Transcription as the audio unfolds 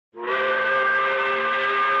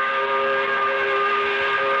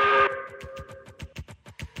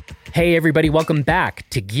Hey everybody, welcome back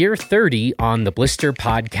to Gear 30 on the Blister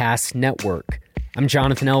Podcast Network. I'm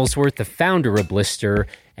Jonathan Ellsworth, the founder of Blister,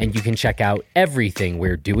 and you can check out everything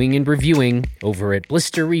we're doing and reviewing over at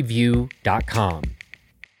blisterreview.com.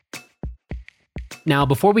 Now,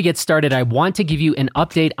 before we get started, I want to give you an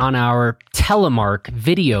update on our Telemark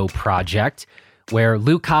video project, where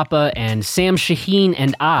Luke Koppa and Sam Shaheen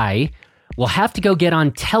and I will have to go get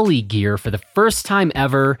on telegear for the first time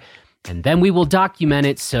ever, and then we will document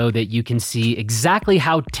it so that you can see exactly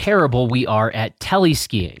how terrible we are at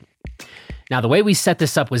teleskiing. Now, the way we set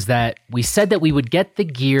this up was that we said that we would get the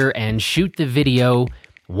gear and shoot the video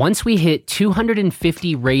once we hit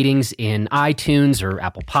 250 ratings in iTunes or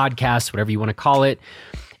Apple Podcasts, whatever you want to call it.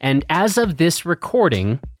 And as of this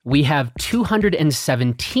recording, we have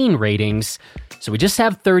 217 ratings, so we just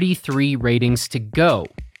have 33 ratings to go.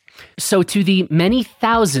 So to the many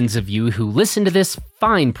thousands of you who listen to this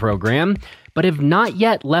fine program, but have not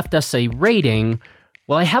yet left us a rating,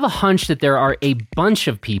 well, I have a hunch that there are a bunch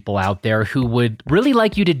of people out there who would really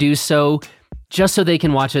like you to do so, just so they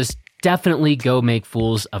can watch us definitely go make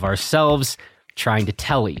fools of ourselves trying to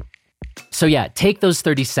telly. So yeah, take those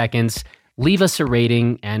 30 seconds, leave us a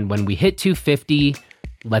rating, and when we hit 250,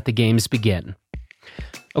 let the games begin.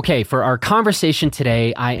 Okay, for our conversation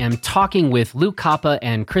today, I am talking with Luke Koppa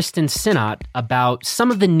and Kristen Sinnott about some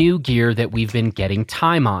of the new gear that we've been getting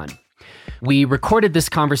time on. We recorded this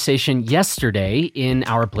conversation yesterday in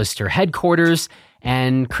our Blister headquarters,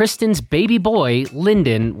 and Kristen's baby boy,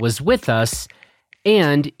 Lyndon, was with us,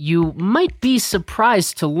 and you might be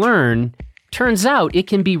surprised to learn, turns out it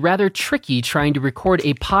can be rather tricky trying to record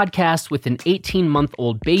a podcast with an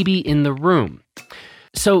 18-month-old baby in the room.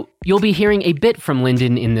 So you'll be hearing a bit from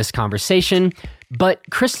Lyndon in this conversation, but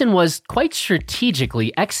Kristen was quite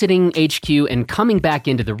strategically exiting HQ and coming back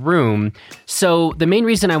into the room. So the main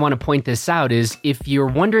reason I want to point this out is if you're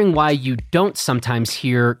wondering why you don't sometimes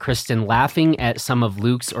hear Kristen laughing at some of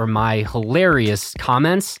Luke's or my hilarious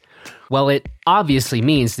comments, well, it obviously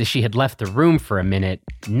means that she had left the room for a minute,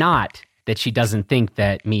 not that she doesn't think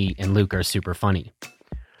that me and Luke are super funny.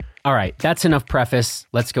 All right, that's enough preface.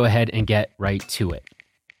 Let's go ahead and get right to it.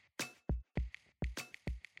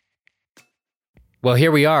 Well,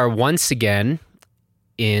 here we are once again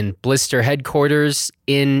in Blister headquarters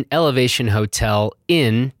in Elevation Hotel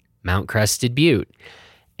in Mount Crested Butte.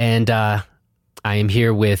 And I am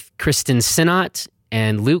here with Kristen Sinnott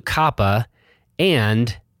and Luke Koppa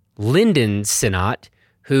and Lyndon Sinnott,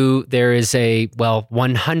 who there is a,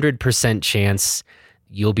 100% chance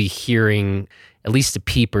you'll be hearing at least a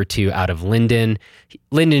peep or two out of Lyndon.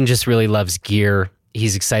 Lyndon just really loves gear.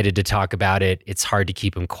 He's excited to talk about it. It's hard to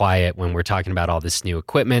keep him quiet when we're talking about all this new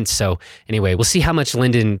equipment. So anyway, we'll see how much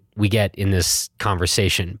Lyndon we get in this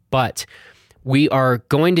conversation. But we are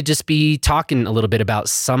going to just be talking a little bit about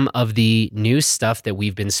some of the new stuff that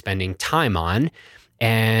we've been spending time on.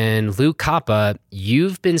 And Luke Koppa,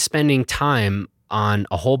 you've been spending time on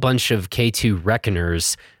a whole bunch of K2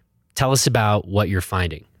 Reckoners. Tell us about what you're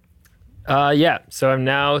finding. So I've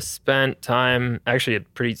now spent time, actually a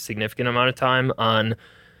pretty significant amount of time, on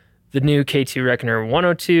the new K2 Reckoner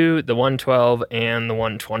 102, the 112, and the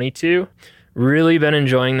 122. Really been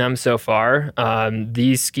enjoying them so far.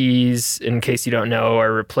 These skis, in case you don't know,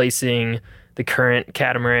 are replacing the current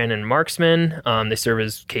Catamaran and Marksman. They serve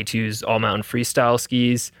as K2's all-mountain freestyle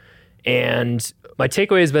skis. And my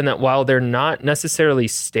takeaway has been that while they're not necessarily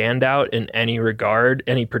standout in any regard,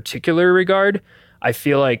 any particular regard, I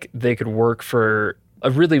feel like they could work for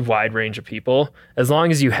a really wide range of people. As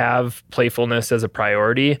long as you have playfulness as a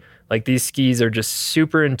priority, like these skis are just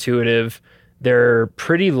super intuitive. They're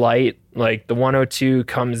pretty light. Like the 102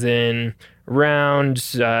 comes in around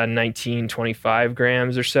 1925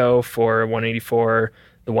 grams or so for 184.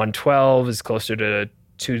 The 112 is closer to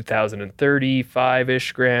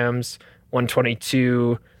 2035-ish grams.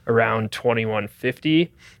 122 around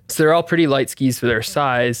 2150. So they're all pretty light skis for their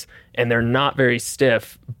size, and they're not very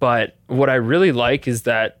stiff. But what I really like is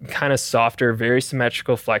that kind of softer, very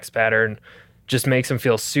symmetrical flex pattern just makes them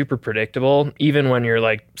feel super predictable, even when you're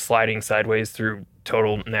like sliding sideways through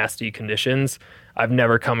total nasty conditions. I've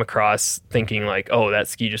never come across thinking like, oh, that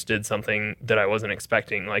ski just did something that I wasn't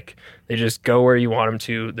expecting. Like they just go where you want them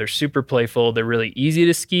to. They're super playful. They're really easy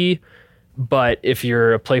to ski. But if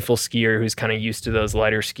you're a playful skier who's kind of used to those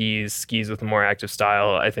lighter skis with a more active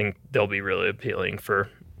style, I think they'll be really appealing for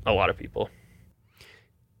a lot of people.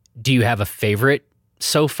 Do you have a favorite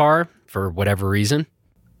so far for whatever reason?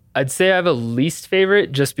 I'd say I have a least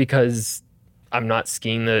favorite just because I'm not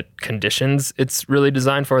skiing the conditions it's really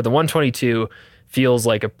designed for. The 122 feels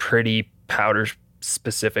like a pretty powder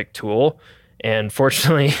specific tool. And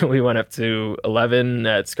fortunately, we went up to 11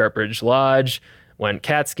 at Scarpridge Lodge, went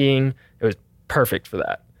cat skiing. It was perfect for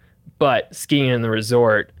that. But skiing in the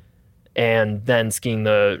resort and then skiing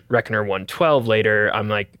the Reckoner 112 later, I'm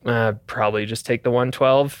like, probably just take the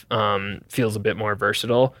 112. Feels a bit more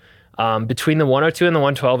versatile. Between the 102 and the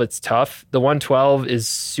 112, it's tough. The 112 is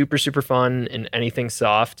super, super fun in anything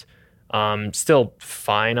soft. Still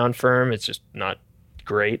fine on firm. It's just not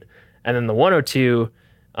great. And then the 102,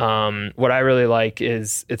 what I really like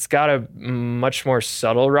is it's got a much more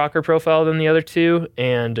subtle rocker profile than the other two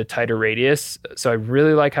and a tighter radius. So I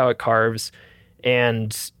really like how it carves.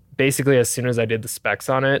 And basically, as soon as I did the specs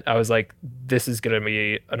on it, I was like, this is going to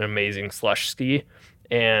be an amazing slush ski.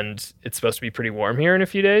 And it's supposed to be pretty warm here in a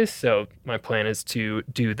few days. So my plan is to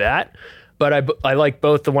do that. But I like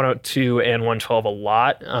both the 102 and 112 a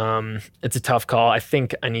lot. It's a tough call. I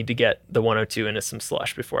think I need to get the 102 into some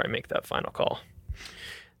slush before I make that final call.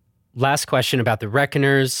 Last question about the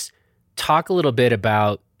Reckoners. Talk a little bit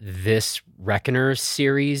about this Reckoner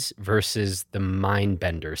series versus the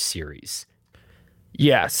Mindbender series.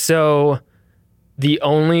 Yeah, so the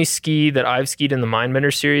only ski that I've skied in the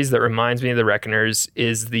Mindbender series that reminds me of the Reckoners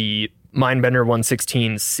is the Mindbender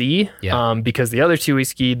 116C, because the other two we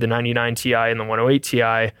skied, the 99 Ti and the 108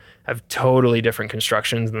 Ti, have totally different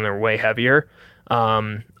constructions and they're way heavier.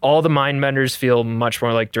 All the Mindbenders feel much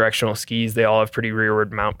more like directional skis. They all have pretty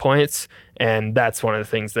rearward mount points. And that's one of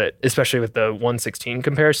the things that, especially with the 116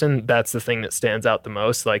 comparison, that's the thing that stands out the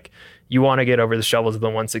most. Like, you want to get over the shovels of the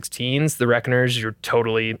 116s. The Reckoners,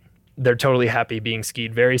 they're totally happy being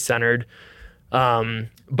skied, very centered.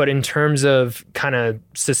 But in terms of kind of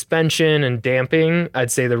suspension and damping,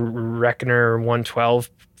 I'd say the Reckoner 112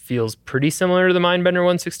 feels pretty similar to the Mindbender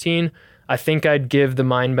 116. I think I'd give the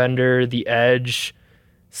Mindbender the edge,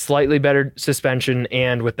 slightly better suspension,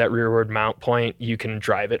 and with that rearward mount point, you can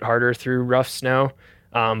drive it harder through rough snow.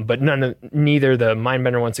 But neither the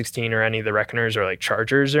Mindbender 116 or any of the Reckoners are like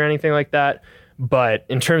Chargers or anything like that. But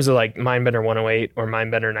in terms of like Mindbender 108 or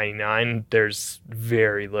Mindbender 99, there's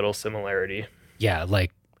very little similarity. Yeah,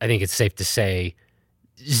 like I think it's safe to say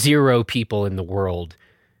 0 people in the world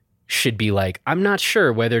should be like, I'm not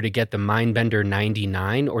sure whether to get the Mindbender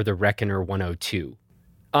 99 or the Reckoner 102.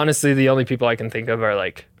 Honestly, the only people I can think of are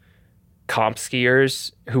like comp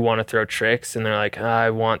skiers who want to throw tricks and they're like, I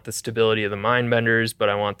want the stability of the Mindbenders, but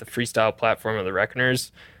I want the freestyle platform of the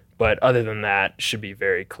Reckoners. But other than that, should be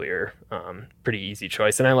very clear. Pretty easy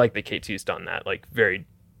choice. And I like the K2's done that, like very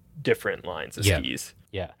different lines of skis.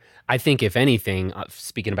 Yeah. I think if anything,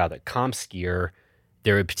 speaking about the comp skier,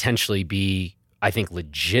 there would potentially be, I think,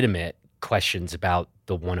 legitimate questions about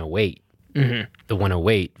the 108. The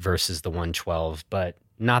 108 versus the 112, but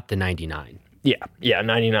not the 99. Yeah,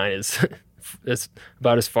 99 is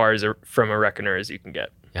about as far as from a Reckoner as you can get.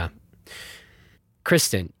 Yeah.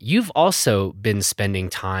 Kristen, you've also been spending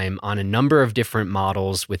time on a number of different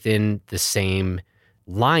models within the same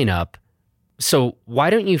lineup. So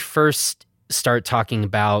why don't you first start talking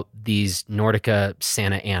about these Nordica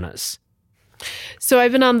Santa Anas? So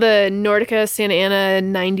I've been on the Nordica Santa Ana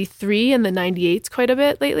 93 and the 98s quite a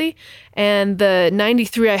bit lately. And the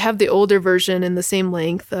 93, I have the older version in the same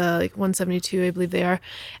length, like 172, I believe they are.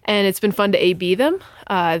 And it's been fun to A/B them.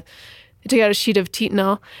 I took out a sheet of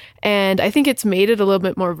Titanol, and I think it's made it a little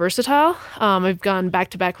bit more versatile. I've gone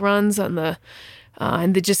back-to-back runs on the,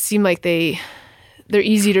 and they just seem like they're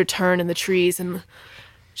easy to turn in the trees, and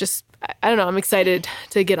just, I don't know, I'm excited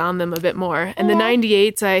to get on them a bit more. And the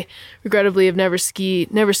 98s, I regrettably have never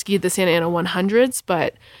skied the Santa Ana 100s,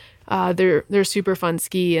 but they're a super fun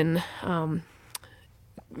ski and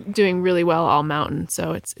doing really well all mountain.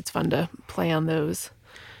 So it's fun to play on those.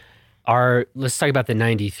 Let's talk about the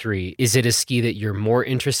 93. Is it a ski that you're more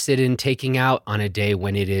interested in taking out on a day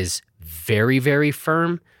when it is very, very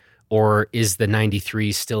firm? Or is the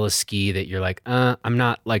 93 still a ski that you're like, I'm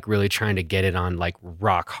not like really trying to get it on like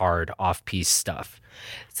rock hard off-piste stuff?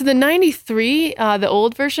 So the 93, the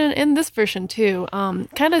old version and this version too,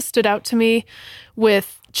 kind of stood out to me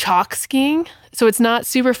with chalk skiing. So it's not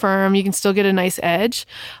super firm. You can still get a nice edge.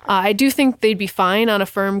 I do think they'd be fine on a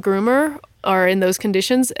firm groomer or in those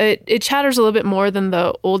conditions. It chatters a little bit more than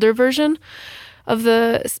the older version of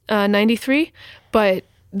the 93, but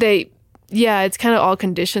it's kind of all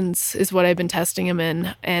conditions is what I've been testing them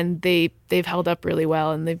in, and they've held up really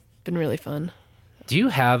well, and they've been really fun. Do you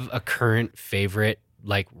have a current favorite,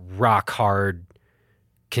 like rock hard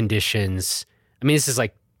conditions? I mean, this is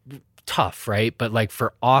like tough, right? But like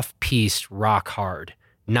for off-piste rock hard,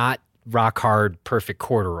 not rock hard perfect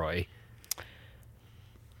corduroy.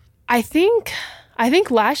 I think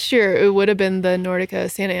last year it would have been the Nordica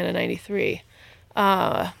Santa Ana 93.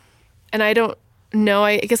 And I don't know,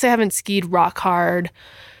 I guess I haven't skied rock hard,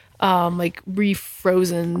 like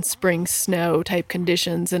refrozen spring snow type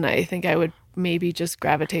conditions. And I think I would maybe just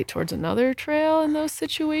gravitate towards another trail in those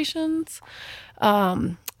situations.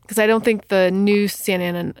 Because I don't think the new Santa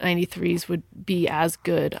Ana 93s would be as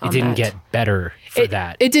good on that. It didn't get better for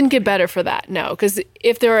that. It didn't get better for that, no. Because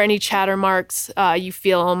if there are any chatter marks, you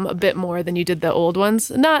feel them a bit more than you did the old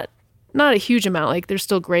ones. Not a huge amount. Like, they're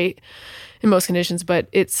still great in most conditions,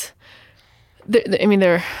 but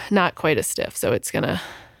they're not quite as stiff, so it's going to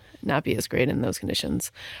not be as great in those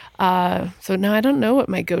conditions. So, no, I don't know what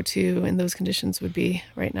my go-to in those conditions would be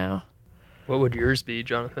right now. What would yours be,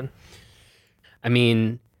 Jonathan? I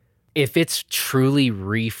mean, if it's truly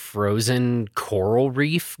refrozen coral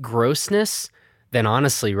reef grossness, then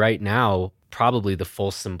honestly, right now, probably the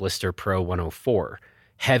Folsom Blister Pro 104.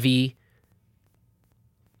 Heavy,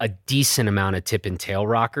 a decent amount of tip and tail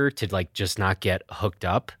rocker to like just not get hooked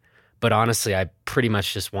up. But honestly, I pretty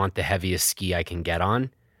much just want the heaviest ski I can get on.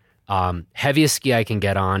 Heaviest ski I can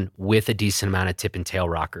get on with a decent amount of tip and tail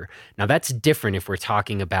rocker. Now that's different if we're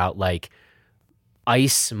talking about like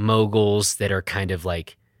ice moguls that are kind of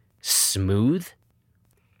like smooth.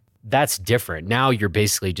 That's different. Now you're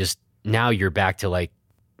basically you're back to like,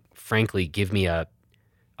 frankly, give me a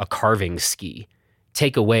carving ski.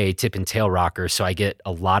 Take away tip and tail rocker so I get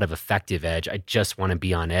a lot of effective edge. I just want to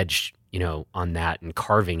be on edge, on that and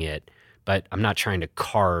carving it. But I'm not trying to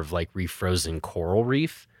carve like refrozen coral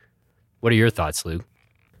reef. What are your thoughts, Luke?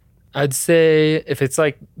 I'd say if it's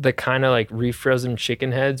like the kind of like refrozen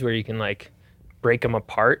chicken heads where you can like break them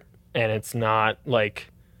apart and it's not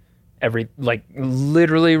like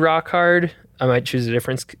literally rock hard, I might choose a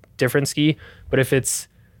different ski. But if it's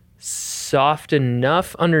soft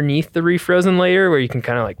enough underneath the refrozen layer where you can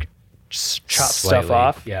kind of like just chop Slightly, stuff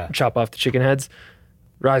off, yeah. Chop off the chicken heads,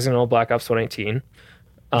 Rising Old Black Ops 118.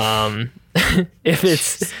 If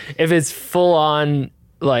it's full on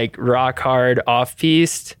like rock hard off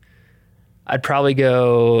piste, I'd probably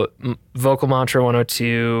go Vocal Mantra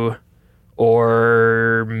 102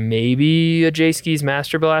 or maybe a J Skis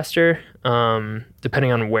Master Blaster,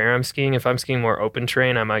 depending on where I'm skiing. If I'm skiing more open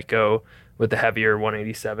terrain, I might go with the heavier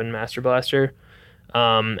 187 Master Blaster.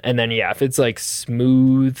 And then, if it's like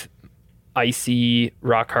smooth, icy,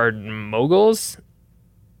 rock hard moguls,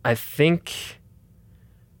 I think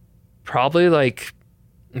probably like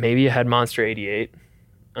maybe a Head Monster 88.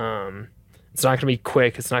 It's not going to be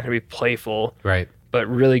quick. It's not going to be playful. Right. But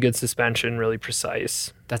really good suspension, really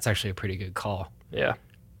precise. That's actually a pretty good call. Yeah.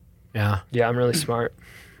 Yeah. Yeah, I'm really smart.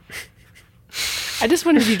 I just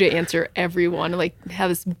wanted you to answer everyone, like have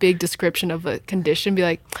this big description of a condition, be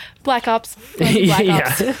like, Black Ops. Black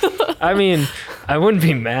Ops. I mean, I wouldn't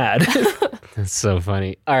be mad. That's so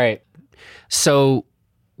funny. All right. So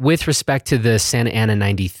with respect to the Santa Ana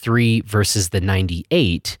 93 versus the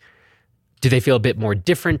 98, do they feel a bit more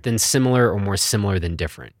different than similar or more similar than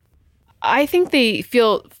different? I think they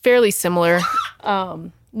feel fairly similar.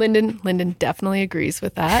 Lyndon definitely agrees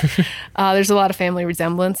with that. There's a lot of family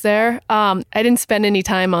resemblance there. I didn't spend any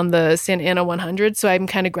time on the Santa Ana 100, so I'm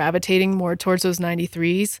kind of gravitating more towards those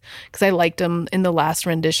 93s because I liked them in the last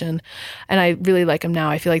rendition, and I really like them now.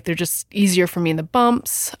 I feel like they're just easier for me in the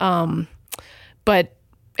bumps. But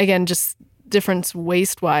again, just difference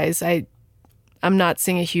waist-wise, I'm not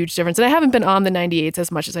seeing a huge difference. And I haven't been on the 98s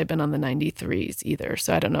as much as I've been on the 93s either.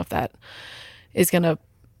 So I don't know if that is going to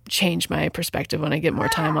change my perspective when I get more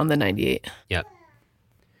time on the 98. Yep.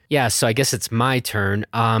 Yeah, so I guess it's my turn.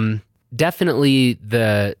 Definitely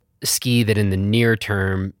the ski that in the near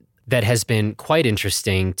term that has been quite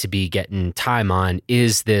interesting to be getting time on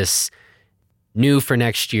is this new for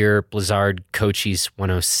next year Blizzard Cochise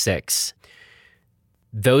 106.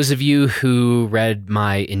 Those of you who read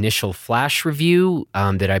my initial flash review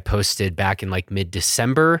that I posted back in like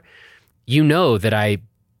mid-December, you know that I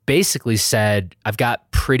basically said I've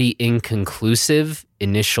got pretty inconclusive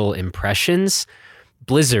initial impressions.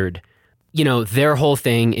 Blizzard, their whole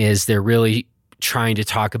thing is they're really trying to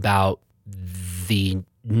talk about the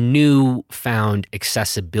newfound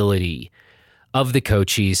accessibility of the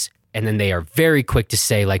Cochise. And then they are very quick to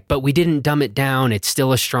say like, but we didn't dumb it down. It's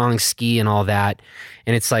still a strong ski and all that.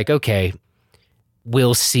 And it's like, okay,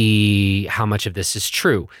 we'll see how much of this is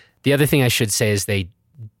true. The other thing I should say is they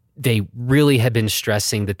really have been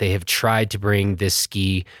stressing that they have tried to bring this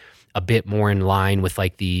ski a bit more in line with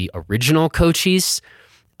like the original Cochise.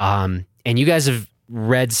 And you guys have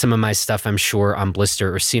read some of my stuff, I'm sure, on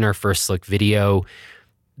Blister or seen our first look video.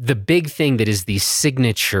 The big thing that is the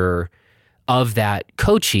signature of that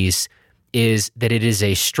Cochise is that it is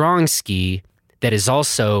a strong ski that is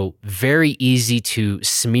also very easy to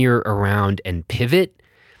smear around and pivot.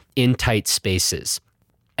 in tight spaces.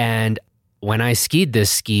 And when I skied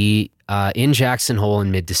this ski in Jackson Hole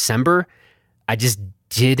in mid-December, I just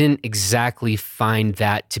didn't exactly find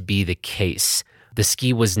that to be the case. The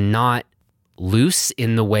ski was not loose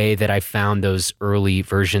in the way that I found those early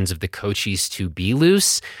versions of the Cochise to be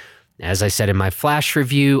loose. As I said in my flash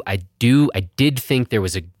review, I did think there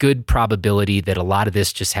was a good probability that a lot of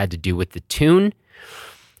this just had to do with the tune.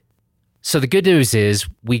 So the good news is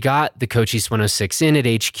we got the Cochise 106 in at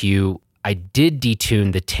HQ. I did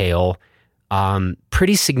detune the tail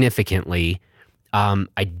pretty significantly.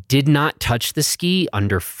 I did not touch the ski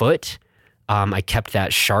underfoot. I kept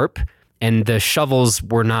that sharp, and the shovels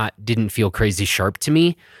didn't feel crazy sharp to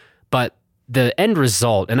me. But the end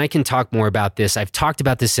result, and I can talk more about this. I've talked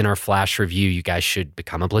about this in our flash review. You guys should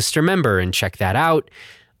become a Blister member and check that out.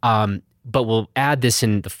 But we'll add this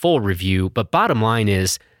in the full review. But bottom line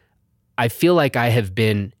is, I feel like I have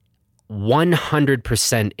been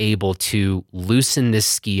 100% able to loosen this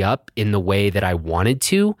ski up in the way that I wanted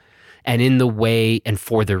to, and in the way and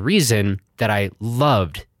for the reason that I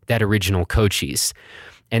loved that original Cochise.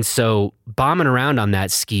 And so bombing around on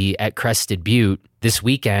that ski at Crested Butte this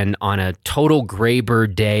weekend on a total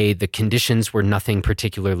Graybird day, the conditions were nothing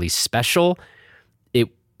particularly special.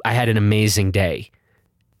 I had an amazing day.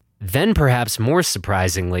 Then perhaps more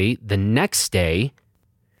surprisingly, the next day,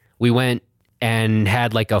 we went and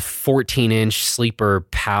had like a 14-inch sleeper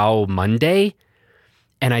POW Monday.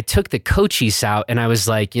 And I took the Cochise out and I was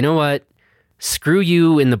like, you know what? Screw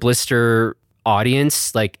you in the Blister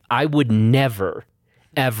audience. Like, I would never,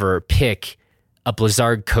 ever pick a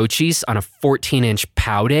Blizzard Cochise on a 14-inch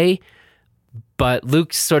POW day. But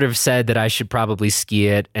Luke sort of said that I should probably ski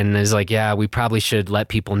it. And I was like, yeah, we probably should let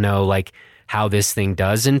people know like how this thing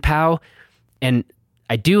does in POW. And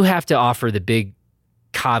I do have to offer the big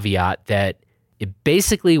caveat that it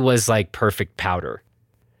basically was like perfect powder.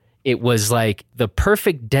 It was like the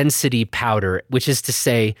perfect density powder, which is to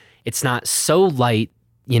say it's not so light,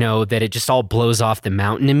 that it just all blows off the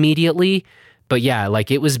mountain immediately. But yeah,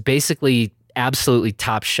 like it was basically absolutely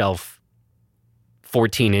top shelf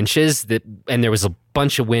 14 inches and there was a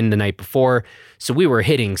bunch of wind the night before. So we were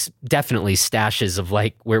hitting definitely stashes of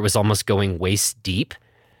like where it was almost going waist deep.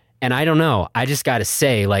 And I don't know, I just got to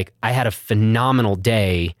say, like, I had a phenomenal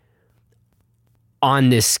day on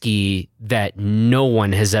this ski that no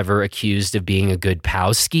one has ever accused of being a good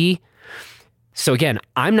POW ski. So again,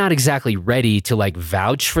 I'm not exactly ready to like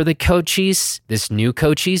vouch for the Cochise, this new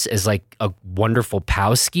Cochise, as like a wonderful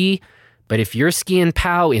POW ski. But if you're skiing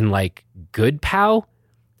POW in like good POW,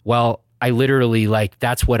 well, I literally like,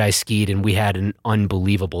 that's what I skied and we had an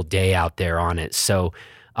unbelievable day out there on it. So,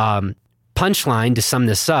 punchline to sum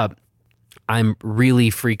this up, I'm really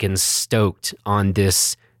freaking stoked on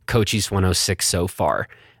this Cochise 106 so far.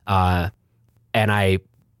 And I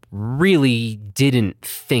really didn't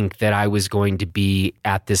think that I was going to be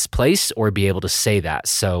at this place or be able to say that.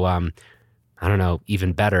 So, I don't know,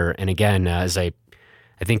 even better. And again, as I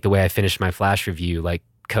think the way I finished my flash review, like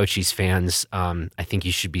Cochise fans, I think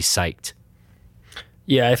you should be psyched.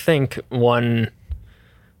 Yeah, I think one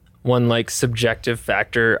like subjective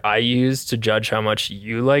factor I use to judge how much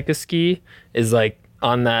you like a ski is like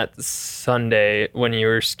on that Sunday when you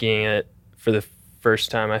were skiing it for the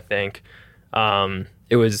first time, I think,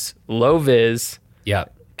 it was low vis. Yeah.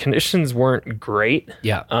 Conditions weren't great.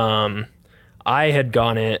 Yeah. I had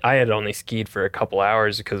only skied for a couple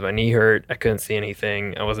hours because my knee hurt. I couldn't see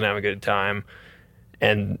anything. I wasn't having a good time.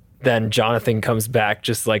 And then Jonathan comes back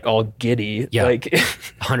just like all giddy. Yeah. Like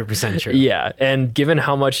 100% true. Yeah. And given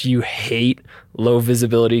how much you hate low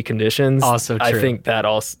visibility conditions, also true. I think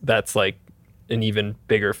that's like an even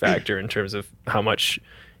bigger factor in terms of how much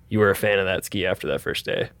you were a fan of that ski after that first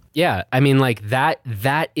day. Yeah. I mean, like that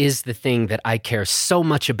is the thing that I care so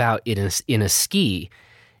much about in a ski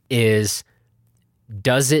is,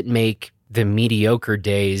 does it make the mediocre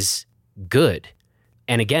days good?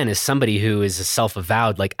 And again, as somebody who is a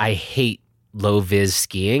self-avowed, like I hate low vis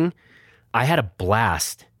skiing, I had a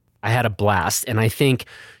blast. And I think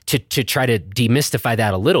to try to demystify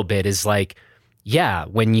that a little bit is like, yeah,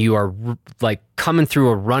 when you are like coming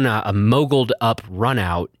through a mogulled up run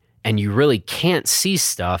out and you really can't see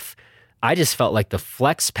stuff, I just felt like the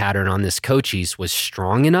flex pattern on this Cochise was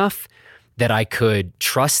strong enough that I could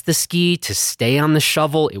trust the ski to stay on the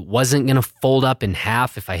shovel. It wasn't going to fold up in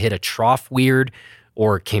half if I hit a trough weird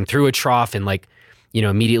or came through a trough and like,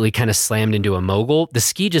 immediately kind of slammed into a mogul. The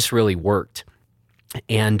ski just really worked.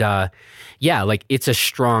 And yeah, like it's a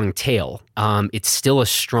strong tail. It's still a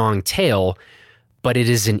strong tail, but it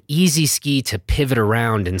is an easy ski to pivot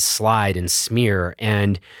around and slide and smear.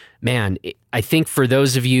 And man, I think for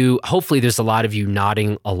those of you, hopefully there's a lot of you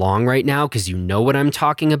nodding along right now because you know what I'm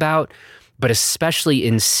talking about. But especially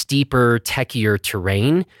in steeper, techier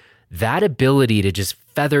terrain, that ability to just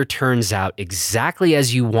feather turns out exactly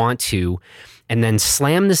as you want to, and then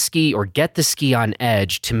slam the ski or get the ski on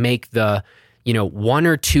edge to make the, 1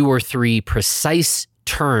 or 2 or 3 precise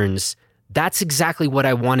turns. That's exactly what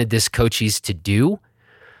I wanted this Cochise to do.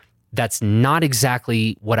 That's not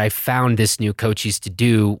exactly what I found this new Cochise to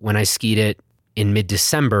do when I skied it in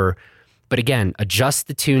mid-December. But again, adjust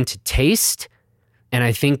the tune to taste. And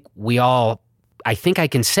I think I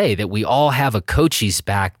can say that we all have a Cochise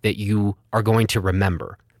back that you are going to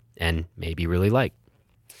remember and maybe really like.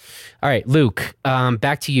 All right, Luke,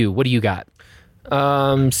 back to you. What do you got?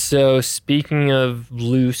 So speaking of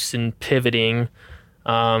loose and pivoting,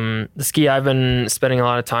 the ski I've been spending a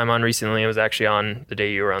lot of time on recently, it was actually on the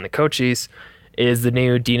day you were on the Cochise, is the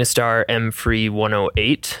new Dynastar M-Free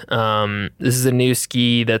 108. This is a new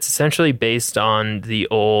ski that's essentially based on the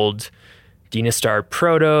old Dynastar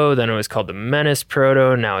Proto, then it was called the Menace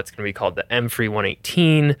Proto, now it's going to be called the M-Free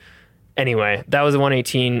 118. Anyway, that was a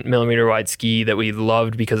 118 millimeter wide ski that we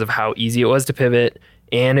loved because of how easy it was to pivot,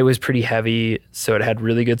 and it was pretty heavy, so it had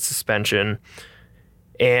really good suspension.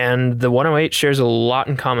 And the 108 shares a lot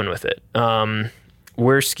in common with it.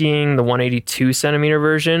 We're skiing the 182 centimeter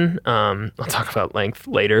version. I'll talk about length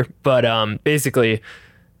later, but basically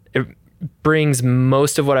it brings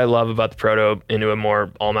most of what I love about the Proto into a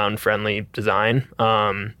more all-mountain friendly design.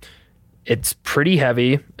 It's pretty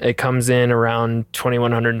heavy. It comes in around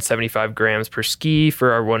 2,175 grams per ski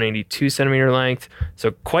for our 182 centimeter length.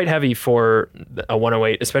 So quite heavy for a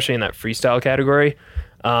 108, especially in that freestyle category.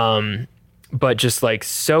 But just like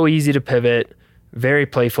so easy to pivot, very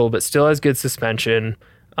playful, but still has good suspension.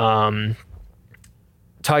 Talking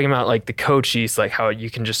about like the Cochise, like how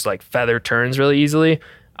you can just like feather turns really easily.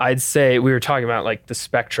 I'd say we were talking about like the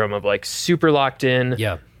spectrum of like super locked in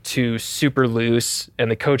to super loose. And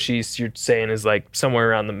the Cochise you're saying is like somewhere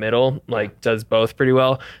around the middle, like does both pretty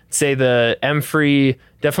well. I'd say the M-Free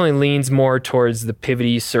definitely leans more towards the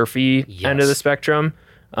pivoty, surfy end of the spectrum.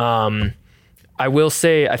 I will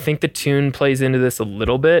say, I think the tune plays into this a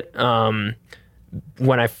little bit.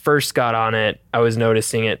 When I first got on it, I was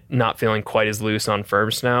noticing it not feeling quite as loose on firm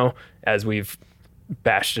snow as we've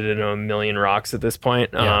bashed it into a million rocks at this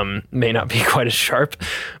point. May not be quite as sharp,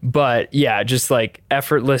 but yeah, just like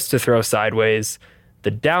effortless to throw sideways.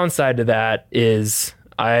 The downside to that is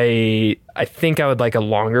I think I would like a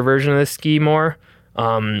longer version of the ski more,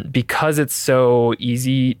 because it's so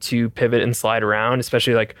easy to pivot and slide around,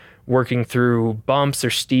 especially like working through bumps or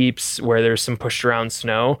steeps where there's some pushed around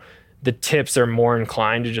snow. The tips are more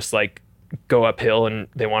inclined to just like go uphill and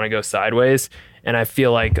they want to go sideways. And I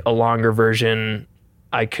feel like a longer version,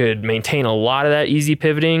 I could maintain a lot of that easy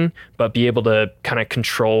pivoting, but be able to kind of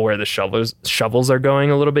control where the shovels are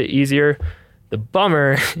going a little bit easier. The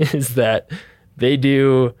bummer is that they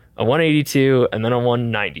do a 182 and then a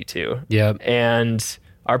 192. Yep. And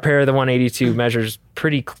our pair of the 182 measures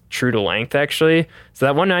pretty true to length, actually. So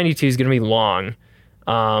that 192 is going to be long.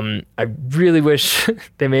 I really wish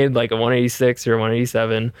they made like a 186 or a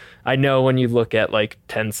 187. I know when you look at like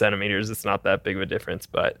 10 centimeters, it's not that big of a difference.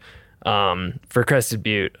 But for Crested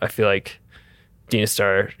Butte, I feel like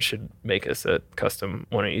Dynastar should make us a custom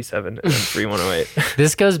 187 and 3108.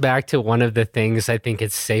 This goes back to one of the things I think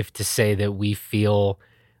it's safe to say that we feel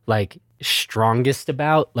like strongest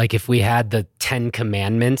about. Like if we had the 10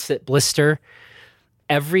 commandments at Blister,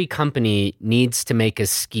 every company needs to make a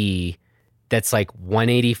ski that's like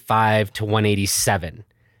 185 to 187.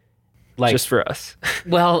 Like, just for us.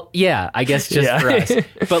 Well, yeah, I guess just for us.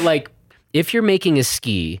 But like if you're making a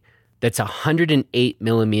ski that's 108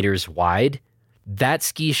 millimeters wide, that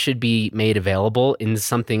ski should be made available in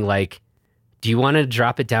something like, do you want to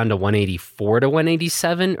drop it down to 184 to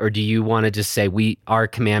 187? Or do you want to just say our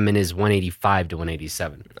commandment is 185 to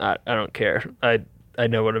 187? I don't care. I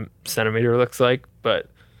know what a centimeter looks like, but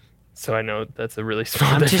so I know that's a really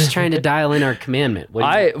small difference. I'm just trying to dial in our commandment.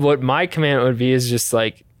 What my commandment would be is just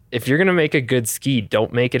like, if you're going to make a good ski,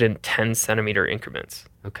 don't make it in 10 centimeter increments.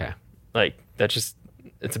 Okay. Like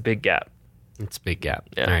it's a big gap. It's a big gap.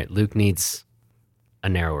 Yeah. All right. Luke needs a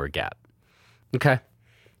narrower gap. Okay.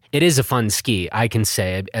 It is a fun ski, I can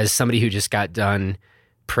say, as somebody who just got done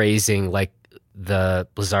praising like the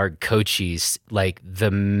Blizzard Cochise. Like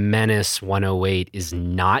the Menace 108 is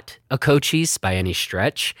not a Cochise by any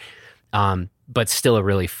stretch, but still a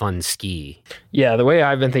really fun ski. Yeah, the way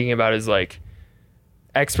I've been thinking about it is like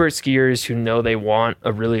expert skiers who know they want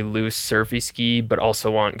a really loose surfy ski but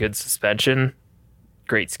also want good suspension.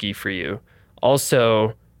 Great ski for you.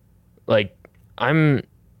 Also, like I'm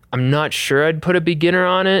I'm not sure I'd put a beginner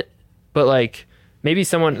on it, but like maybe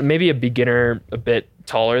a beginner a bit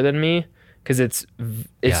taller than me, because it's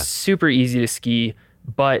super easy to ski,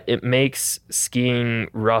 but it makes skiing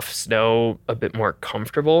rough snow a bit more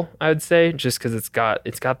comfortable, I would say, just because it's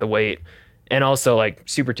got the weight, and also like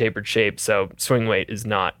super tapered shape, so swing weight is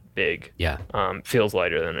not big. Yeah. Feels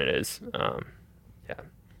lighter than it is.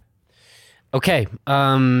 Okay.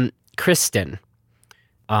 Kristen.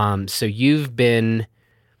 So you've been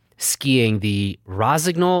skiing the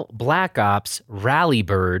Rossignol Black Ops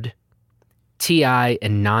Rallybird TI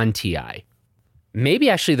and non-TI. Maybe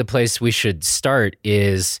actually the place we should start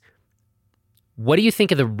is, what do you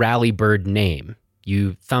think of the Rallybird name?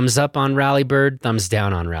 You thumbs up on Rallybird, thumbs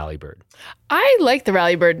down on Rallybird? I like the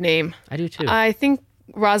Rallybird name. I do too. I think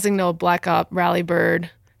Rossignol Black Op Rallybird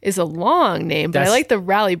is a long name, but I like the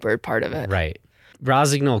Rallybird part of it. Right.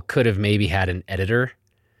 Rossignol could have maybe had an editor,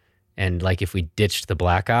 and like if we ditched the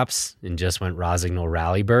Black Ops and just went Rossignol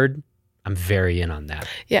Rallybird, I'm very in on that.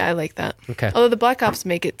 Yeah, I like that. Okay. Although the Black Ops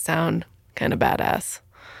make it sound kind of badass.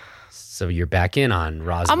 So you're back in on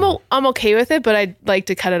Rossignol. I'm okay with it, but I'd like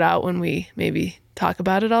to cut it out when we maybe talk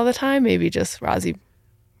about it all the time. Maybe just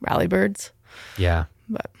Rallybirds. Yeah.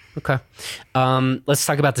 But okay. Let's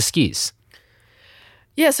talk about the skis.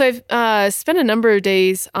 Yeah, so I've spent a number of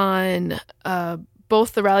days on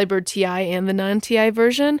both the Rallybird TI and the non-TI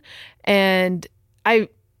version, and I'm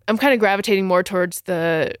kind of gravitating more towards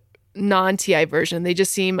the non-TI version. They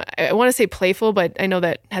just seem, I want to say playful, but I know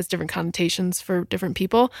that has different connotations for different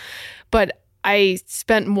people. But I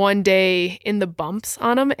spent one day in the bumps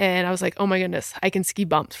on them, and I was like, oh my goodness, I can ski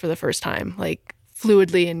bumps for the first time, like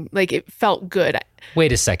fluidly, and like it felt good.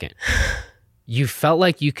 Wait a second. You felt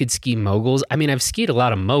like you could ski moguls? I mean, I've skied a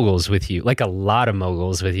lot of moguls with you, like a lot of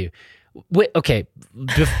moguls with you. Wait, okay.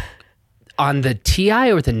 On the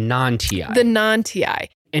TI or the non-TI? The non-TI.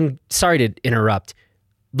 And sorry to interrupt.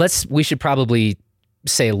 We should probably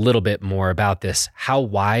say a little bit more about this. How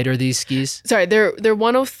wide are these skis? Sorry, they're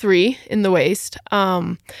 103 in the waist.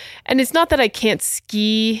 And it's not that I can't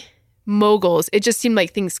ski moguls. It just seemed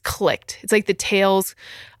like things clicked. It's like the tails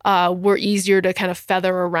were easier to kind of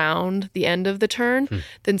feather around the end of the turn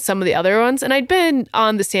than some of the other ones. And I'd been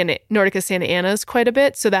on the Nordica Santa Anas quite a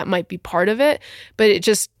bit, so that might be part of it. But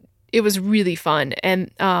it was really fun. And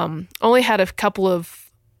only had a couple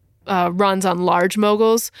of runs on large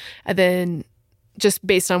moguls, and then just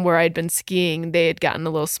based on where I'd been skiing, they had gotten a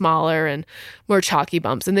little smaller and more chalky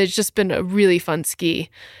bumps, and they've just been a really fun ski.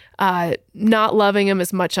 Not loving them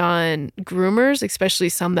as much on groomers, especially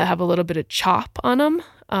some that have a little bit of chop on them.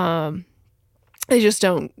 They just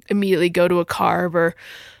don't immediately go to a carve, or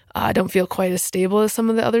don't feel quite as stable as some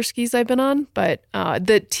of the other skis I've been on. But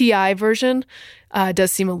the TI version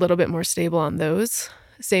does seem a little bit more stable on those.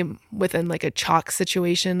 Same within like a chalk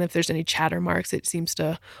situation. If there's any chatter marks, it seems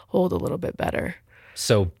to hold a little bit better.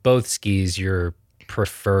 So both skis you're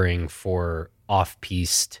preferring for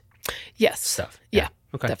off-piste stuff? Yeah,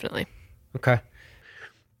 okay. Definitely. Okay.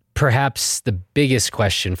 Perhaps the biggest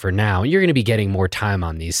question for now, you're going to be getting more time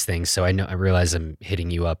on these things, so I realize I'm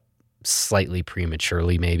hitting you up slightly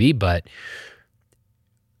prematurely maybe, but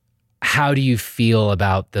how do you feel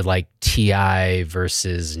about the like TI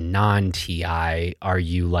versus non-TI? Are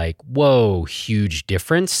you like, whoa, huge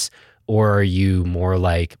difference? Or are you more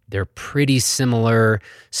like they're pretty similar,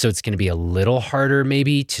 so it's going to be a little harder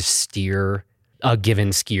maybe to steer a given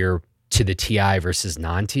skier to the TI versus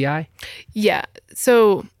non-TI? Yeah.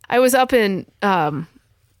 So I was up in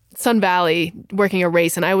Sun Valley working a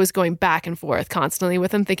race, and I was going back and forth constantly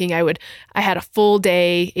with them, thinking I had a full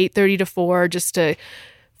day, 8:30 to 4, just to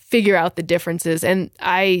figure out the differences. And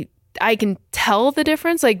I can tell the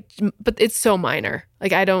difference, like, but it's so minor.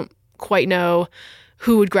 Like, I don't quite know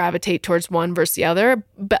who would gravitate towards one versus the other.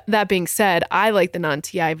 But that being said, I like the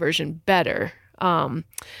non-TI version better. And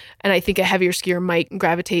I think a heavier skier might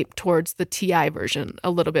gravitate towards the TI version a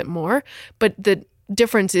little bit more. But the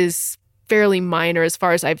difference is fairly minor as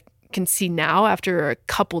far as I can see now after a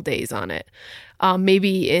couple days on it.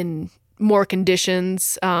 Maybe in more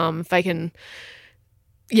conditions, if I can,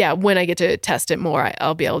 when I get to test it more,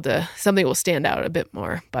 I'll be able to, something will stand out a bit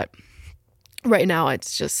more. But right now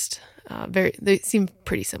it's just they seem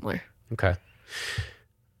pretty similar. Okay.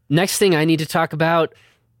 Next thing I need to talk about,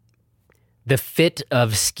 the fit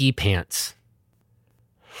of ski pants.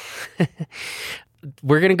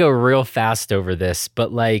 We're going to go real fast over this,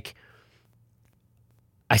 but like,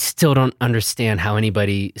 I still don't understand how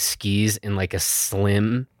anybody skis in like a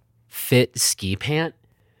slim fit ski pant.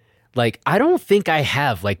 Like, I don't think I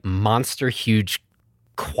have like monster huge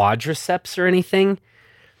quadriceps or anything,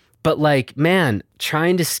 But like, man,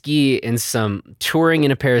 trying to ski in touring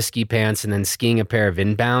in a pair of ski pants and then skiing a pair of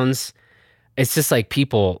inbounds, it's just like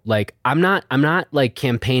people like, I'm not like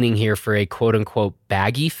campaigning here for a quote unquote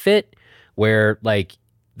baggy fit where like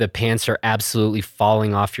the pants are absolutely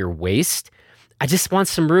falling off your waist. I just want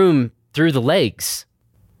some room through the legs.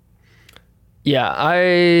 Yeah,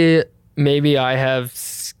 I have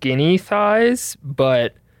skinny thighs,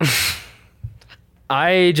 but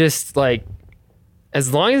I just like,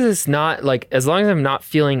 as long as I'm not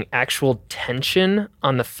feeling actual tension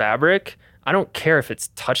on the fabric, I don't care if it's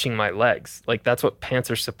touching my legs. Like that's what pants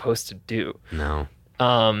are supposed to do. No.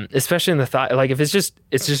 Especially in the thigh, like if it's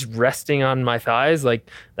just resting on my thighs, like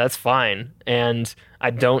that's fine. And I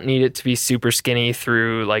don't need it to be super skinny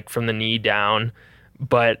through like from the knee down.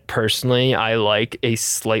 But personally, I like a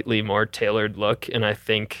slightly more tailored look. And I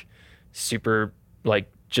think super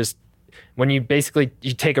like just when you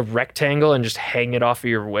take a rectangle and just hang it off of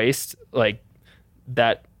your waist, like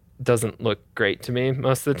that doesn't look great to me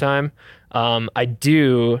most of the time. I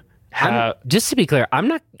do have, just to be clear, I'm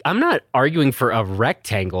not arguing for a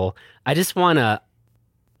rectangle. I just want to,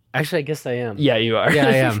 actually, I guess I am. Yeah, you are. Yeah,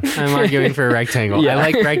 I am. I'm arguing for a rectangle. Yeah. I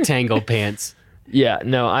like rectangle pants. Yeah,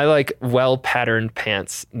 no, I like well-patterned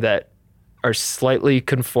pants that are slightly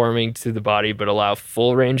conforming to the body but allow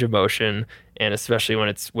full range of motion, and especially when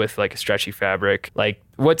it's with like a stretchy fabric. Like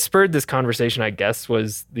what spurred this conversation, I guess,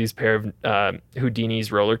 was these pair of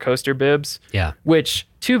Houdini's roller coaster bibs. Yeah. Which,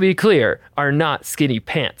 to be clear, are not skinny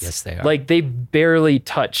pants. Yes, they are. Like they barely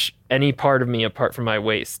touch any part of me apart from my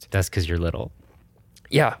waist. That's because you're little.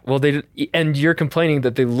 Yeah, well, and you're complaining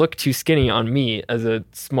that they look too skinny on me as a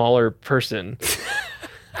smaller person.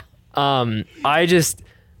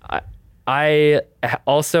 I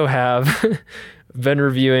also have been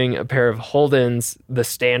reviewing a pair of Holden's The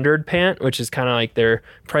Standard pant, which is kind of like their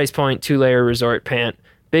price point 2-layer resort pant.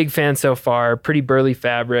 Big fan so far, pretty burly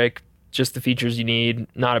fabric, just the features you need,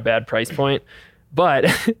 not a bad price point. But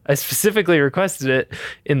I specifically requested it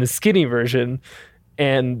in the skinny version,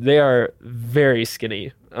 and they are very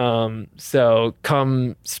skinny. So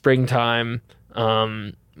come springtime,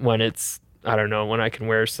 when it's, I don't know, when I can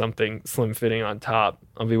wear something slim fitting on top,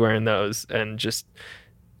 I'll be wearing those and just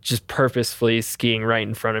purposefully skiing right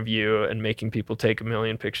in front of you and making people take a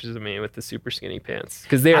million pictures of me with the super skinny pants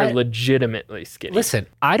because they are legitimately skinny. Listen,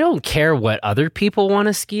 I don't care what other people want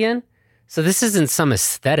to ski in. So this isn't some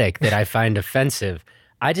aesthetic that I find offensive.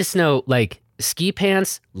 I just know like ski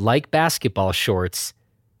pants, like basketball shorts,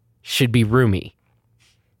 should be roomy.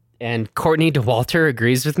 And Courtney DeWalter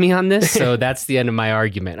agrees with me on this, so that's the end of my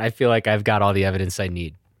argument. I feel like I've got all the evidence I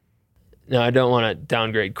need. No, I don't want to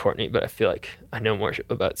downgrade Courtney, but I feel like I know more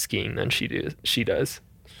about skiing than she does.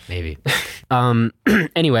 Maybe.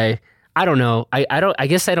 Anyway, I don't know. I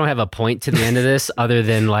guess I don't have a point to the end of this other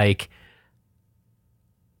than like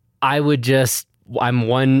I'm just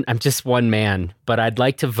one man, but I'd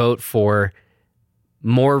like to vote for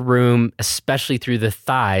more room, especially through the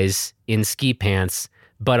thighs in ski pants.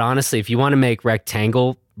 But honestly, if you want to make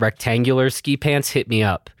rectangular ski pants, hit me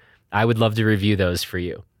up. I would love to review those for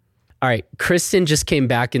you. All right, Kristen just came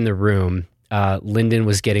back in the room. Lyndon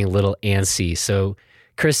was getting a little antsy. So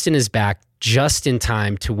Kristen is back just in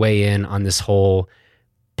time to weigh in on this whole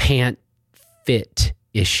pant fit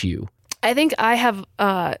issue. I think I have,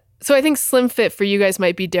 so I think slim fit for you guys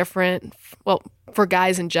might be different. Well, for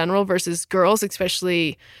guys in general versus girls,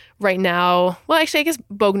 especially right now. Well, actually, I guess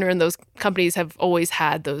Bogner and those companies have always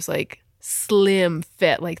had those like slim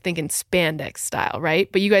fit, like thinking spandex style,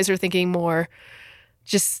 right? But you guys are thinking more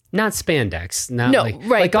just not spandex. Not no, like,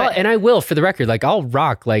 right. Like and I will, for the record, like I'll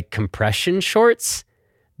rock like compression shorts.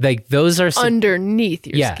 Like those are underneath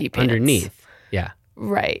your ski pants. Underneath. Yeah.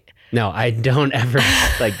 Right. No, I don't ever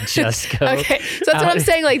like just go. Okay, so that's what I'm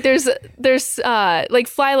saying. Like there's like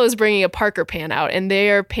Flylo's bringing a Parker pant out, and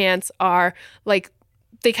their pants are like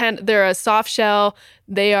they're a soft shell.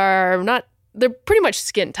 They're pretty much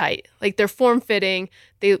skin tight. Like they're form fitting.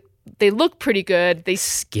 They look pretty good. They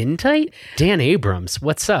skin tight. Dan Abrams,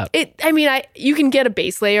 what's up? You can get a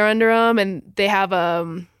base layer under them, and they have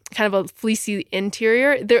kind of a fleecy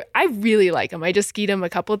interior. I really like them. I just skied them a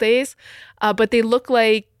couple days, but they look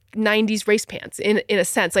like 90s race pants in a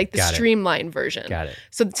sense, like the streamlined version. Got it.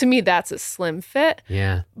 So to me, that's a slim fit.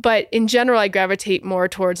 Yeah. But in general, I gravitate more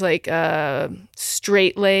towards like a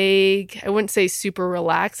straight leg. I wouldn't say super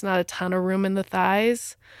relaxed, not a ton of room in the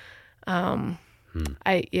thighs. Because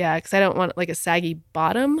I don't want like a saggy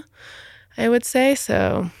bottom, I would say.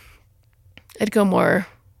 So I'd go more,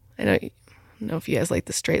 I don't know if you guys like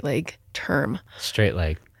the straight leg term. Straight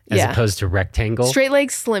leg. As opposed to rectangle? Straight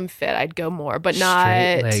leg slim fit, I'd go more, but not...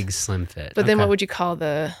 Straight leg slim fit. But then what would you call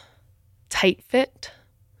the tight fit,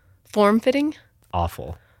 form fitting.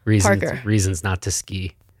 Awful. Parker. Reasons not to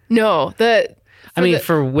ski. No,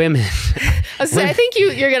 for women. I think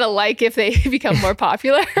you're gonna like if they become more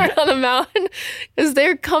popular on the mountain because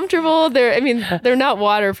they're comfortable. They're not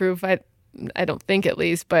waterproof. I don't think, at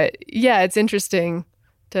least, but yeah, it's interesting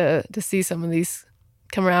to see some of these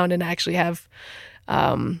come around and actually have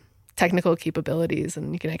technical capabilities,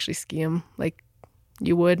 and you can actually ski them like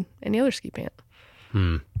you would any other ski pant.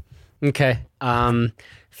 Okay.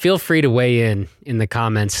 Feel free to weigh in the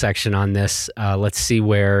comments section on this. Let's see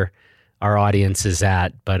where our audience is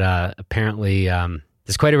at. But apparently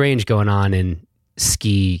there's quite a range going on in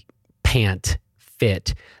ski pant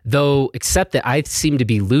fit, though, except that I seem to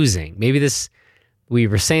be losing. Maybe we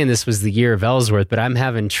were saying this was the year of Ellsworth, but I'm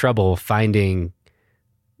having trouble finding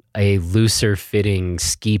a looser fitting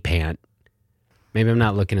ski pant. Maybe I'm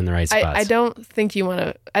not looking in the right spots. I don't think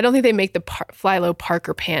I don't think they make the Flylow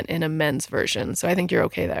Parker pant in a men's version, so I think you're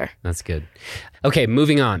okay there. That's good. Okay,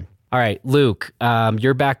 moving on. All right, Luke,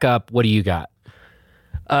 you're back up. What do you got?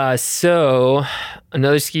 So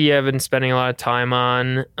another ski I've been spending a lot of time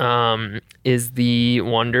on is the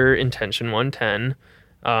Wunder Intention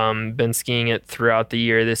 110. Been skiing it throughout the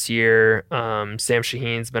year this year. Sam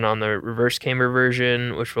Shaheen's been on the reverse camber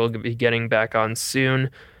version, which we'll be getting back on soon.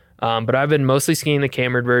 But I've been mostly skiing the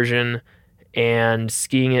cambered version and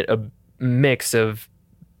skiing it a mix of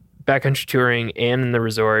backcountry touring and in the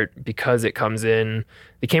resort because it comes in.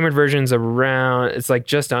 The cambered version's it's like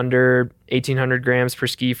just under 1,800 grams per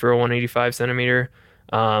ski for a 185 centimeter.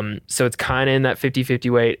 So it's kind of in that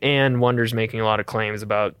 50-50 weight, and Wunder's making a lot of claims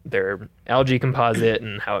about their algae composite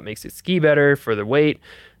and how it makes it ski better for the weight.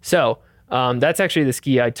 So that's actually the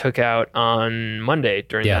ski I took out on Monday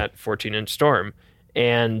during that 14-inch storm.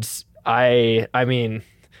 And I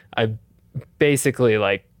basically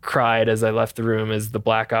like cried as I left the room as the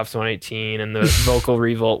Black Ops 118 and the Vocal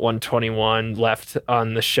Revolt 121 left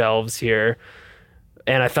on the shelves here.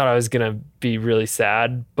 And I thought I was going to be really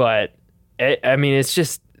sad, but it's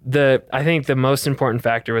just I think the most important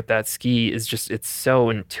factor with that ski is just, it's so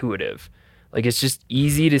intuitive. Like, it's just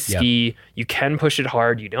easy to ski. Yep. You can push it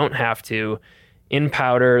hard. You don't have to. In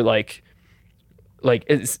powder, like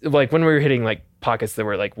it's like when we were hitting like pockets that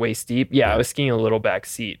were like waist deep. Yeah, I was skiing a little back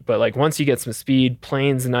seat, but like once you get some speed,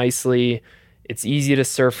 planes nicely. It's easy to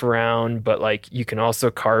surf around, but like you can also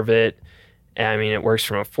carve it. It works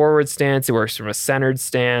from a forward stance. It works from a centered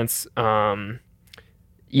stance. In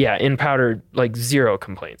powder, like zero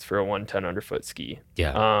complaints for a 110 underfoot ski.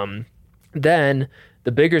 Yeah. Then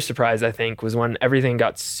the bigger surprise, I think, was when everything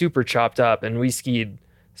got super chopped up and we skied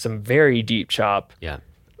some very deep chop. Yeah.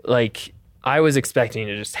 Like, I was expecting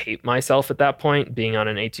to just hate myself at that point, being on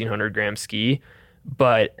an 1,800 gram ski.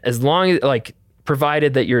 But as long as, like,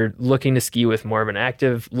 provided that you're looking to ski with more of an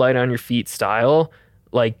active, light on your feet style,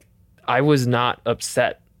 like, I was not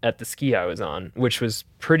upset at the ski I was on, which was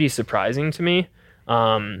pretty surprising to me.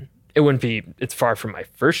 It's far from my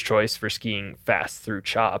first choice for skiing fast through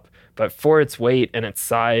chop, but for its weight and its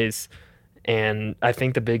size, and I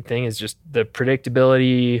think the big thing is just the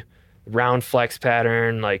predictability, round flex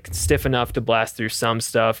pattern, like stiff enough to blast through some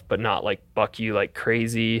stuff, but not like buck you like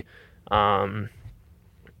crazy.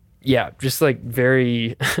 Just like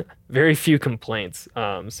very, very few complaints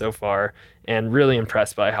so far, and really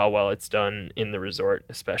impressed by how well it's done in the resort,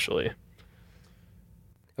 especially.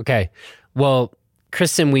 Okay. Well,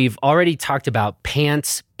 Kristen, we've already talked about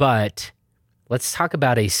pants, but let's talk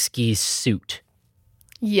about a ski suit.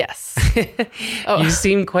 Yes. You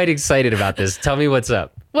seem quite excited about this. Tell me what's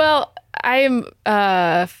up. Well, I'm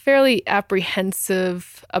fairly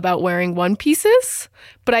apprehensive about wearing one pieces,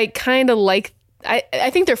 but I kind of like, I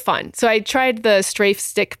think they're fun. So I tried the Strafe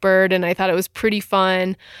Stickbird and I thought it was pretty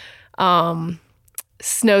fun.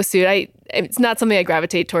 Snowsuit, it's not something I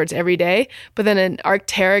gravitate towards every day, but then an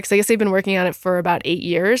Arc'teryx, I guess they've been working on it for about 8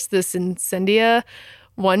 years, this Incendia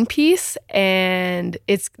one piece, and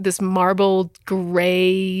it's this marbled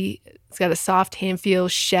gray. It's got a soft hand feel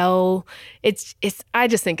shell. I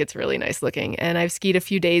just think it's really nice looking, and I've skied a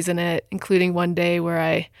few days in it, including one day where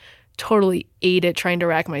I totally ate it trying to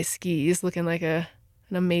rack my skis, looking like an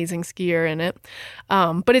amazing skier in it.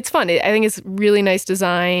 But it's fun. I think it's really nice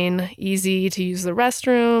design, easy to use the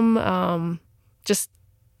restroom. I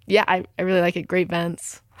really like it. Great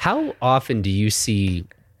vents. How often do you see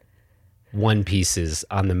one pieces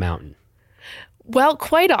on the mountain? Well,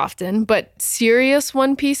 quite often, but serious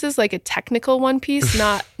one pieces, like a technical one piece,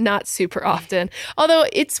 not super often. Although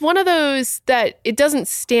it's one of those that it doesn't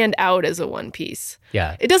stand out as a one piece.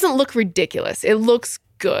 Yeah. It doesn't look ridiculous. It looks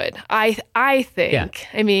good. I think. Yeah.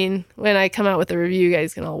 I mean, when I come out with the review, you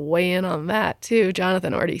guys can all weigh in on that too.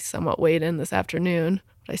 Jonathan already somewhat weighed in this afternoon,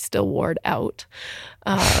 but I still wore it out.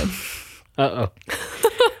 Uh-oh.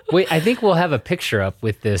 Wait, I think we'll have a picture up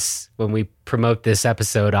with this when we promote this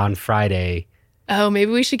episode on Friday. Oh,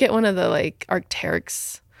 maybe we should get one of the like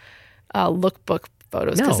Arc'teryx lookbook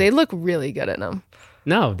photos because No. they look really good in them.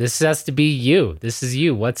 No, this has to be you. This is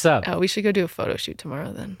you. What's up? Oh, we should go do a photo shoot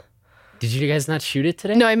tomorrow then. Did you guys not shoot it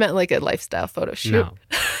today? No, I meant like a lifestyle photo shoot.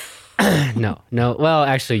 No. No. Well,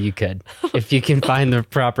 actually, you could if you can find the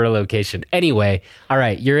proper location. Anyway, all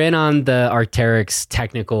right. You're in on the Arc'teryx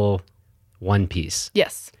technical one piece.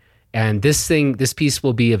 Yes. And this piece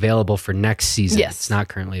will be available for next season. Yes. It's not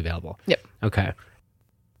currently available. Yep. Okay.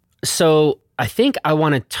 So I think I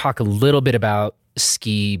want to talk a little bit about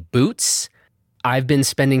ski boots. I've been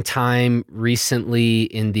spending time recently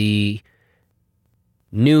in the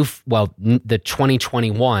the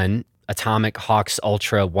 2021 Atomic Hawx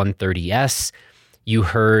Ultra 130S. You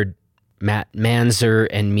heard Matt Manzer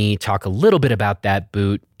and me talk a little bit about that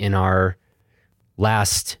boot in our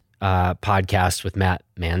last podcast with Matt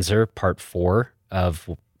Manzer, part 4 of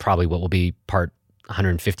probably what will be part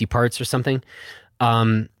 150 parts or something.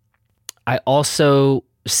 I also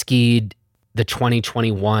skied the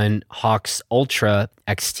 2021 Hawx Ultra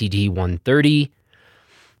XTD 130.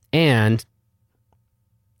 And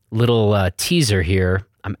little teaser here,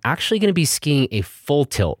 I'm actually going to be skiing a full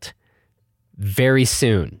tilt very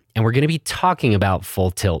soon. And we're going to be talking about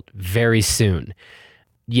full tilt very soon.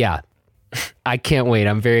 Yeah, I can't wait.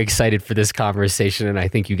 I'm very excited for this conversation, and I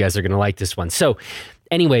think you guys are going to like this one. So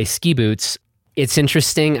anyway, ski boots, it's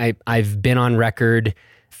interesting. I've been on record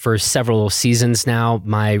for several seasons now.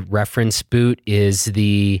 My reference boot is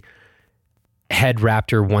the Head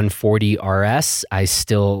Raptor 140 RS. I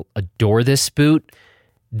still adore this boot.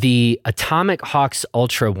 The Atomic Hawx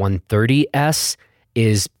Ultra 130S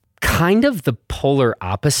is kind of the polar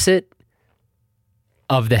opposite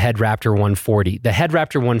of the Head Raptor 140. The Head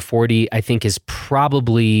Raptor 140, I think, is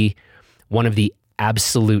probably one of the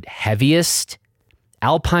absolute heaviest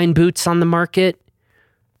alpine boots on the market,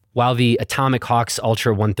 while the Atomic Hawx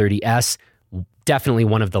Ultra 130S, definitely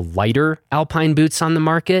one of the lighter alpine boots on the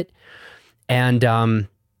market. And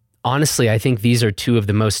honestly, I think these are two of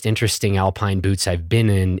the most interesting alpine boots I've been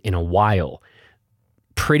in a while.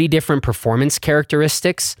 Pretty different performance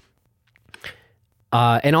characteristics.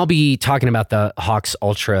 And I'll be talking about the Hawx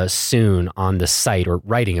Ultra soon on the site, or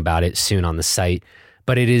writing about it soon on the site.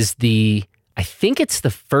 But it is I think it's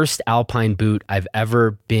the first alpine boot I've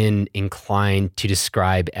ever been inclined to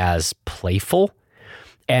describe as playful.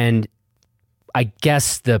 And I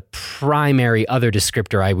guess the primary other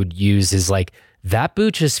descriptor I would use is like, that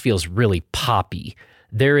boot just feels really poppy.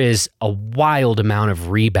 There is a wild amount of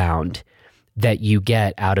rebound that you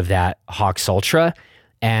get out of that Hawx Ultra.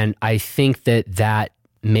 And I think that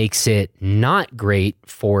makes it not great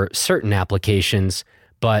for certain applications,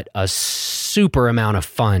 but a super amount of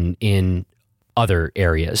fun in other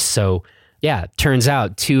areas. So yeah, turns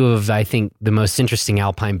out two of, I think, the most interesting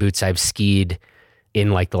alpine boots I've skied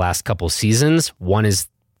in like the last couple seasons. One is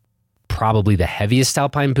probably the heaviest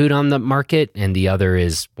alpine boot on the market, and the other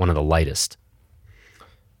is one of the lightest.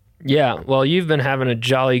 Yeah, well, you've been having a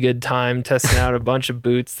jolly good time testing out a bunch of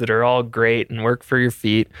boots that are all great and work for your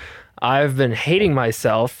feet. I've been hating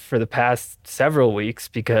myself for the past several weeks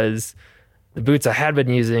because the boots I had been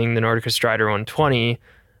using, the Nordica Strider 120,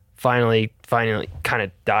 finally kind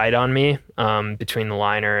of died on me between the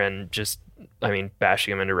liner and just,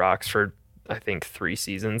 bashing them into rocks for, I think, 3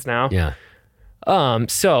 seasons now. Yeah.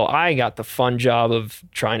 So I got the fun job of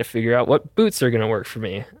trying to figure out what boots are going to work for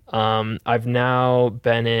me. I've now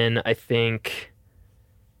been in, I think,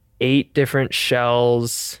 8 different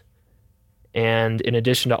shells, and in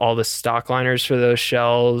addition to all the stock liners for those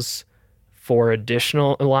shells, 4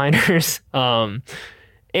 additional liners.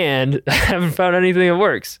 And I haven't found anything that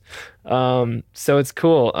works. So it's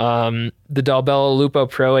cool. The Dalbello Lupo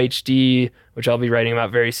Pro HD, which I'll be writing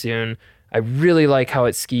about very soon, I really like how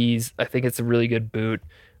it skis. I think it's a really good boot,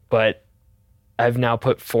 but I've now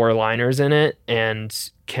put 4 liners in it and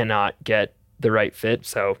cannot get the right fit.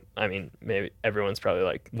 So, maybe everyone's probably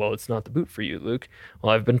like, well, it's not the boot for you, Luke.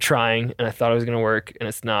 Well, I've been trying and I thought it was going to work, and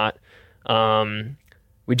it's not.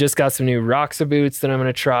 We just got some new Roxa boots that I'm going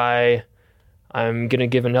to try. I'm going to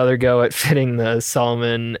give another go at fitting the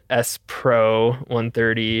Salomon S Pro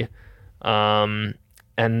 130. And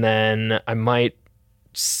then I might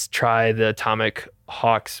try the Atomic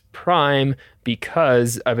Hawx Prime,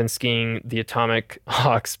 because I've been skiing the Atomic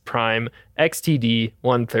Hawx Prime XTD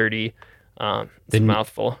 130 It's a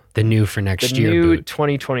mouthful. The new for next year new boot.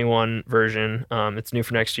 2021 version. It's new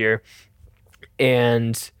for next year.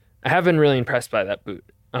 And I have been really impressed by that boot.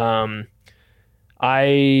 I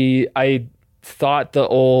thought the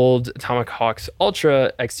old Atomic Hawks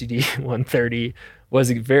Ultra XTD 130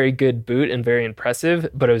 was a very good boot and very impressive,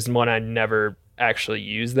 but it was one I never actually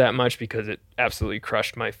used that much because it absolutely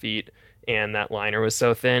crushed my feet and that liner was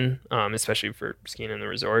so thin, especially for skiing in the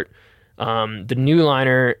resort. The new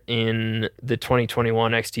liner in the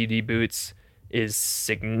 2021 XTD boots is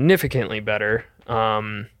significantly better.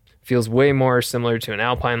 Feels way more similar to an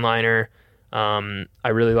Alpine liner. I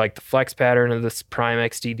really like the flex pattern of this Prime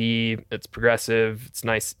XTD. It's progressive. It's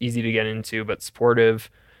nice, easy to get into, but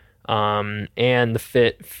sportive. And the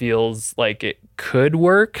fit feels like it could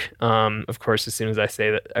work. Of course, as soon as I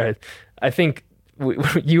say that, I think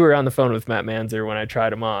you were on the phone with Matt Manzer when I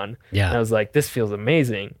tried them on. Yeah. And I was like, this feels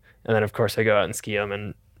amazing. And then, of course, I go out and ski them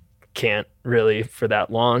and can't really for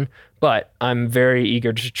that long. But I'm very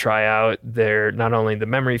eager to try out their, not only the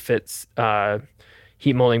memory fits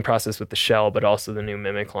heat molding process with the shell, but also the new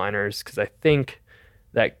Mimic liners, because I think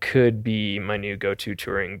that could be my new go-to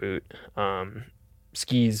touring boot.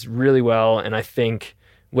 Skis really well, and I think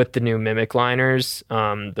with the new Mimic liners,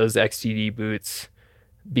 those XTD boots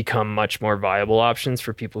become much more viable options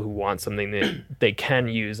for people who want something that they can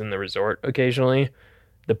use in the resort occasionally.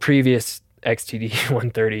 The previous XTD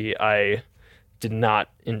 130, I did not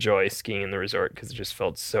enjoy skiing in the resort because it just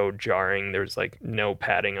felt so jarring. There was like no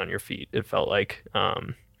padding on your feet. It felt like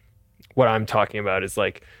what I'm talking about is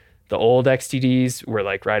like the old XTDs were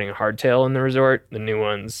like riding a hardtail in the resort. The new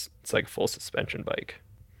ones, it's like a full suspension bike.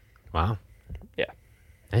 Wow. Yeah.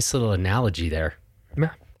 Nice little analogy there.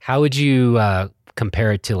 Yeah. How would you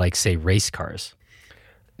compare it to, like, say, race cars?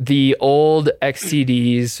 The old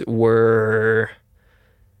XTDs were,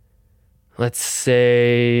 let's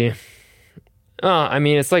say, I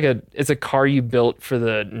mean, it's a car you built for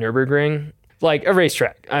the Nürburgring, like a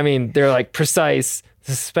racetrack. I mean, they're like precise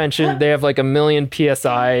suspension. They have like 1 million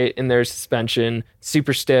PSI in their suspension,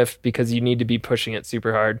 super stiff because you need to be pushing it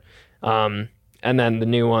super hard. And then the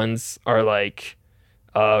new ones are like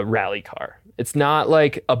a rally car. It's not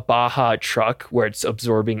like a Baja truck where it's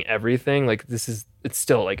absorbing everything. Like it's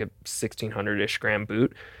still like a 1,600-ish gram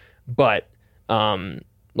boot, but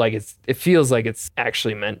like it feels like it's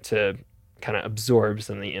actually meant to kind of absorb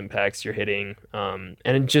some of the impacts you're hitting. And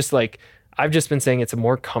it just like, I've just been saying it's a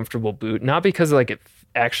more comfortable boot, not because like it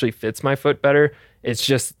actually fits my foot better. It's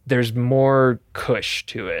just, there's more cush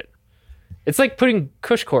to it. It's like putting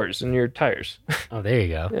cush cores in your tires. Oh, there you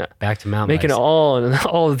go. Yeah. Back to mountain Making bikes.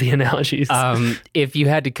 all of the analogies. If you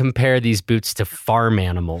had to compare these boots to farm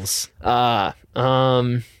animals. If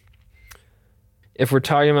we're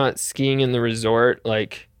talking about skiing in the resort,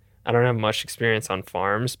 like I don't have much experience on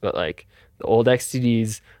farms, but like the old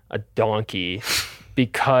XTD's a donkey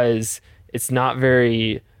because it's not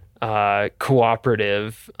very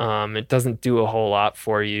cooperative. It doesn't do a whole lot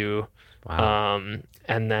for you. Wow.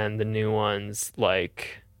 And then the new one's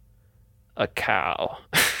like a cow.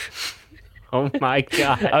 Oh my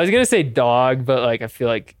God. I was gonna say dog, but like I feel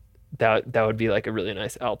like that would be like a really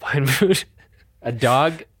nice alpine boot. A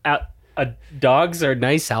dog? Dogs are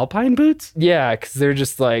nice alpine boots? Yeah, because they're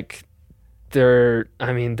just like they're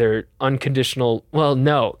unconditional. Well,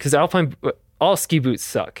 no, because all ski boots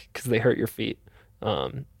suck because they hurt your feet.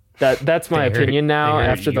 That's my opinion now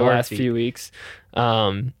after the last few weeks.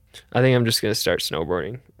 I think I'm just gonna start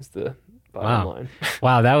snowboarding. Is the bottom line.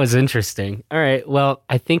 Wow, that was interesting. All right, well,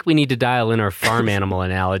 I think we need to dial in our farm animal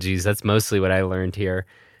analogies. That's mostly what I learned here,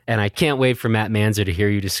 and I can't wait for Matt Manzer to hear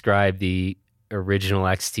you describe the original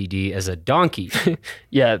XTD as a donkey.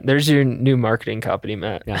 Yeah, there's your new marketing copy,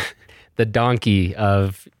 Matt. Yeah, the donkey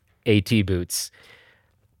of AT boots.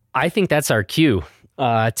 I think that's our cue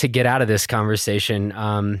to get out of this conversation.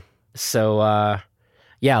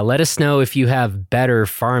 Yeah, let us know if you have better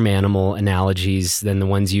farm animal analogies than the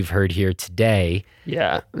ones you've heard here today.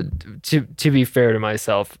 Yeah, to be fair to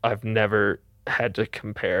myself, I've never had to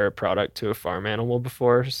compare a product to a farm animal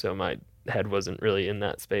before, so my head wasn't really in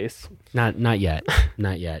that space. Not yet.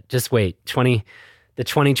 Not yet. Just wait. The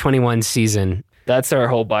 2021 season. That's our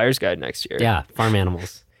whole buyer's guide next year. Yeah, farm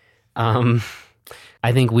animals.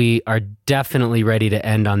 I think we are definitely ready to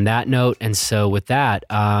end on that note. And so with that,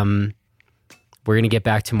 we're going to get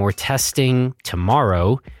back to more testing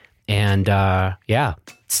tomorrow. And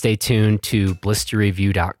stay tuned to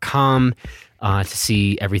blisterreview.com to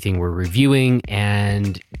see everything we're reviewing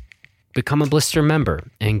and become a Blister member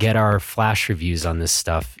and get our flash reviews on this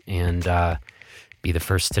stuff and be the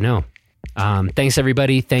first to know. Thanks,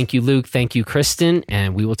 everybody. Thank you, Luke. Thank you, Kristen.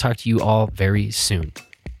 And we will talk to you all very soon.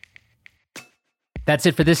 That's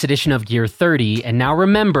it for this edition of Gear 30. And now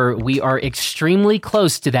remember, we are extremely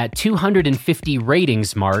close to that 250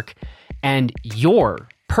 ratings mark, and your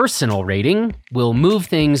personal rating will move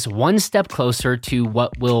things one step closer to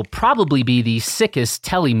what will probably be the sickest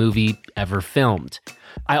telemovie ever filmed.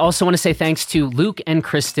 I also want to say thanks to Luke and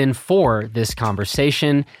Kristen for this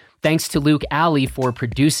conversation. Thanks to Luke Alley for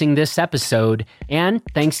producing this episode, and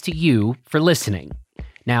thanks to you for listening.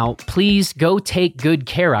 Now, please go take good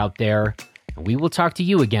care out there, and we will talk to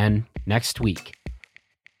you again next week.